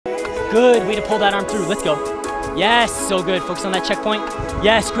Good, way to pull that arm through. Let's go. Yes, so good. Focus on that checkpoint.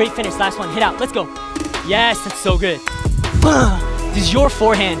 Yes, great finish. Last one, hit out. Let's go. Yes, that's so good. Does your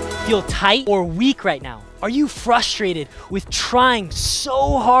forehand feel tight or weak right now? Are you frustrated with trying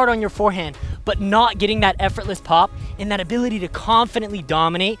so hard on your forehand, but not getting that effortless pop and that ability to confidently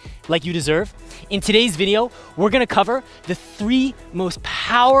dominate like you deserve? In today's video, we're gonna cover the 3 most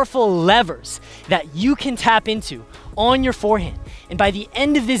powerful levers that you can tap into on your forehand. And by the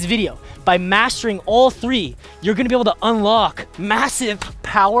end of this video, by mastering all 3, you're gonna be able to unlock massive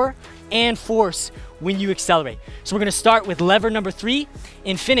power and force when you accelerate. So we're gonna start with lever number 3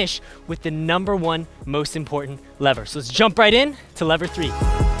 and finish with the number 1 most important lever. So let's jump right in to lever 3.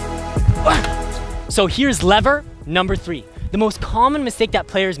 So here's lever number 3. The most common mistake that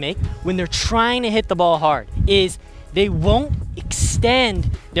players make when they're trying to hit the ball hard is they won't extend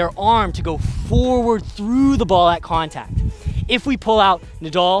their arm to go forward through the ball at contact. If we pull out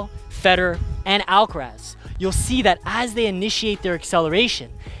Nadal, Federer, and Alcaraz, you'll see that as they initiate their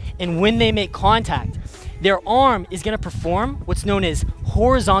acceleration and when they make contact, their arm is gonna perform what's known as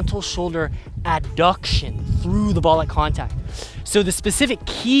horizontal shoulder adduction through the ball at contact. So the specific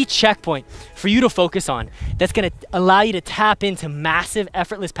key checkpoint for you to focus on that's gonna allow you to tap into massive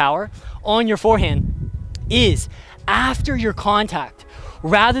effortless power on your forehand is after your contact,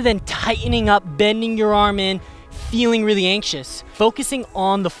 rather than tightening up, bending your arm in, feeling really anxious, focusing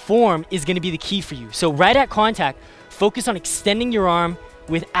on the form is gonna be the key for you. So right at contact, focus on extending your arm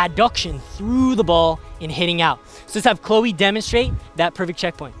with adduction through the ball and hitting out. So let's have Chloe demonstrate that perfect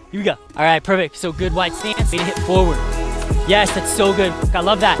checkpoint. Here we go. All right, perfect. So good wide stance, way to hit forward. Yes, that's so good. I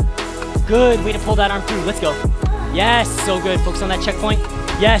love that. Good, way to pull that arm through. Let's go. Yes, so good. Focus on that checkpoint.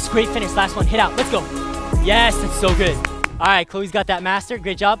 Yes, great finish. Last one, hit out. Let's go. Yes, that's so good. All right, Chloe's got that mastered.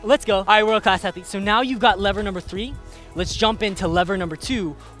 Great job. Let's go. All right, world-class athlete. So now you've got lever number 3. Let's jump into lever number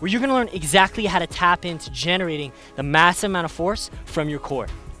 2, where you're gonna learn exactly how to tap into generating the massive amount of force from your core.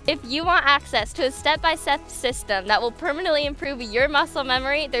 If you want access to a step-by-step system that will permanently improve your muscle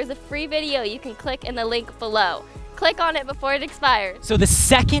memory, there's a free video you can click in the link below. Click on it before it expires. So the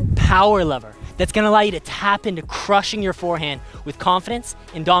second power lever that's gonna allow you to tap into crushing your forehand with confidence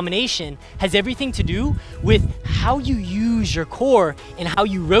and domination has everything to do with how you use your core and how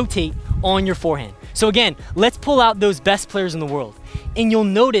you rotate on your forehand. So again, let's pull out those best players in the world. And you'll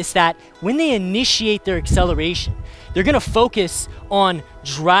notice that when they initiate their acceleration, they're gonna focus on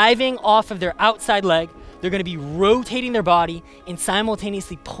driving off of their outside leg. They're gonna be rotating their body and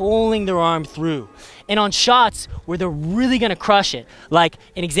simultaneously pulling their arm through. And on shots where they're really gonna crush it, like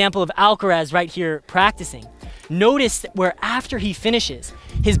an example of Alcaraz right here practicing, notice where after he finishes,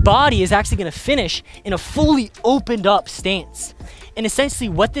 his body is actually gonna finish in a fully opened up stance. And essentially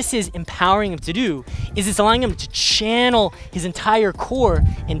what this is empowering him to do is it's allowing him to channel his entire core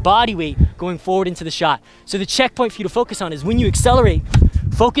and body weight going forward into the shot. So the checkpoint for you to focus on is when you accelerate,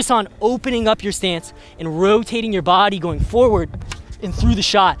 focus on opening up your stance and rotating your body going forward and through the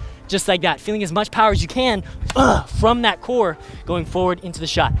shot, just like that, feeling as much power as you can from that core going forward into the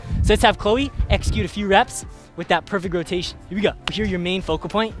shot. So let's have Chloe execute a few reps with that perfect rotation. Here we go. Here your main focal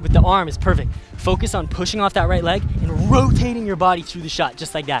point with the arm is perfect. Focus on pushing off that right leg and rotating your body through the shot,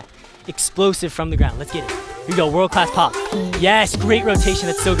 just like that. Explosive from the ground. Let's get it. Here we go, world-class pop. Yes, great rotation,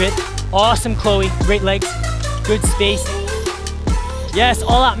 that's so good. Awesome, Chloe, great legs, good space. Yes,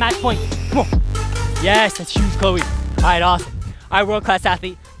 all out, match point. Come on. Yes, that's huge, Chloe. All right, awesome. All right, world-class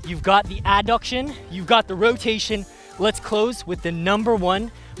athlete, you've got the adduction, you've got the rotation. Let's close with the number 1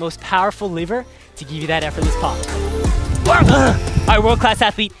 most powerful lever to give you that effortless pop. All right, world-class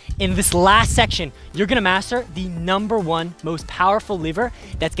athlete, in this last section, you're gonna master the number 1 most powerful lever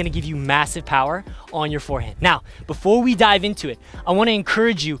that's gonna give you massive power on your forehand. Now, before we dive into it, I wanna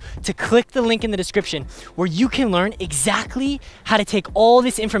encourage you to click the link in the description where you can learn exactly how to take all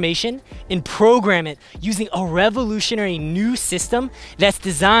this information and program it using a revolutionary new system that's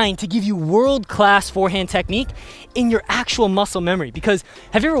designed to give you world-class forehand technique in your actual muscle memory. Because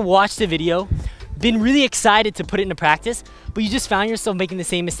have you ever watched a video, been really excited to put it into practice, but you just found yourself making the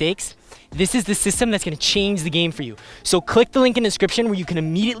same mistakes? This is the system that's gonna change the game for you. So click the link in the description where you can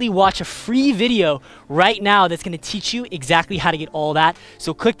immediately watch a free video right now that's gonna teach you exactly how to get all that.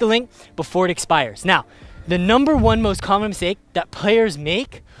 So click the link before it expires. Now, the number 1 most common mistake that players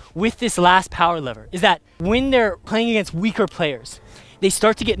make with this last power lever is that when they're playing against weaker players, they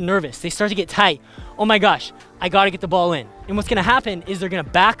start to get nervous, they start to get tight. Oh my gosh, I gotta get the ball in. And what's gonna happen is they're gonna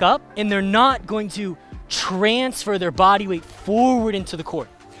back up and they're not going to transfer their body weight forward into the court.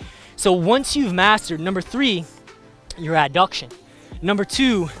 So once you've mastered number 3, your adduction, number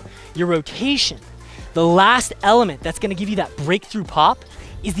 2, your rotation, the last element that's gonna give you that breakthrough pop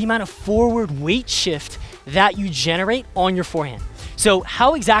is the amount of forward weight shift that you generate on your forehand. So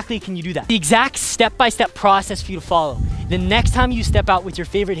how exactly can you do that? The exact step-by-step process for you to follow the next time you step out with your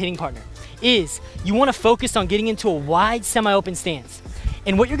favorite hitting partner is you want to focus on getting into a wide semi-open stance.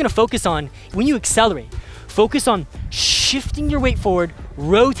 And what you're going to focus on when you accelerate, focus on shifting your weight forward,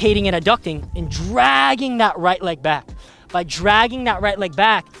 rotating and adducting, and dragging that right leg back. By dragging that right leg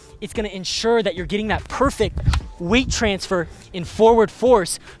back, it's going to ensure that you're getting that perfect weight transfer in forward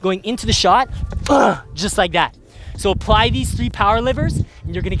force going into the shot, just like that. So apply these 3 power levers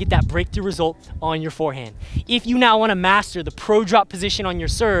and you're gonna get that breakthrough result on your forehand. If you now wanna master the pro drop position on your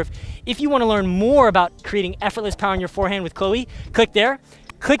serve, if you wanna learn more about creating effortless power on your forehand with Chloe, click there.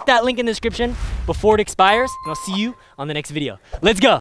 Click that link in the description before it expires, and I'll see you on the next video. Let's go.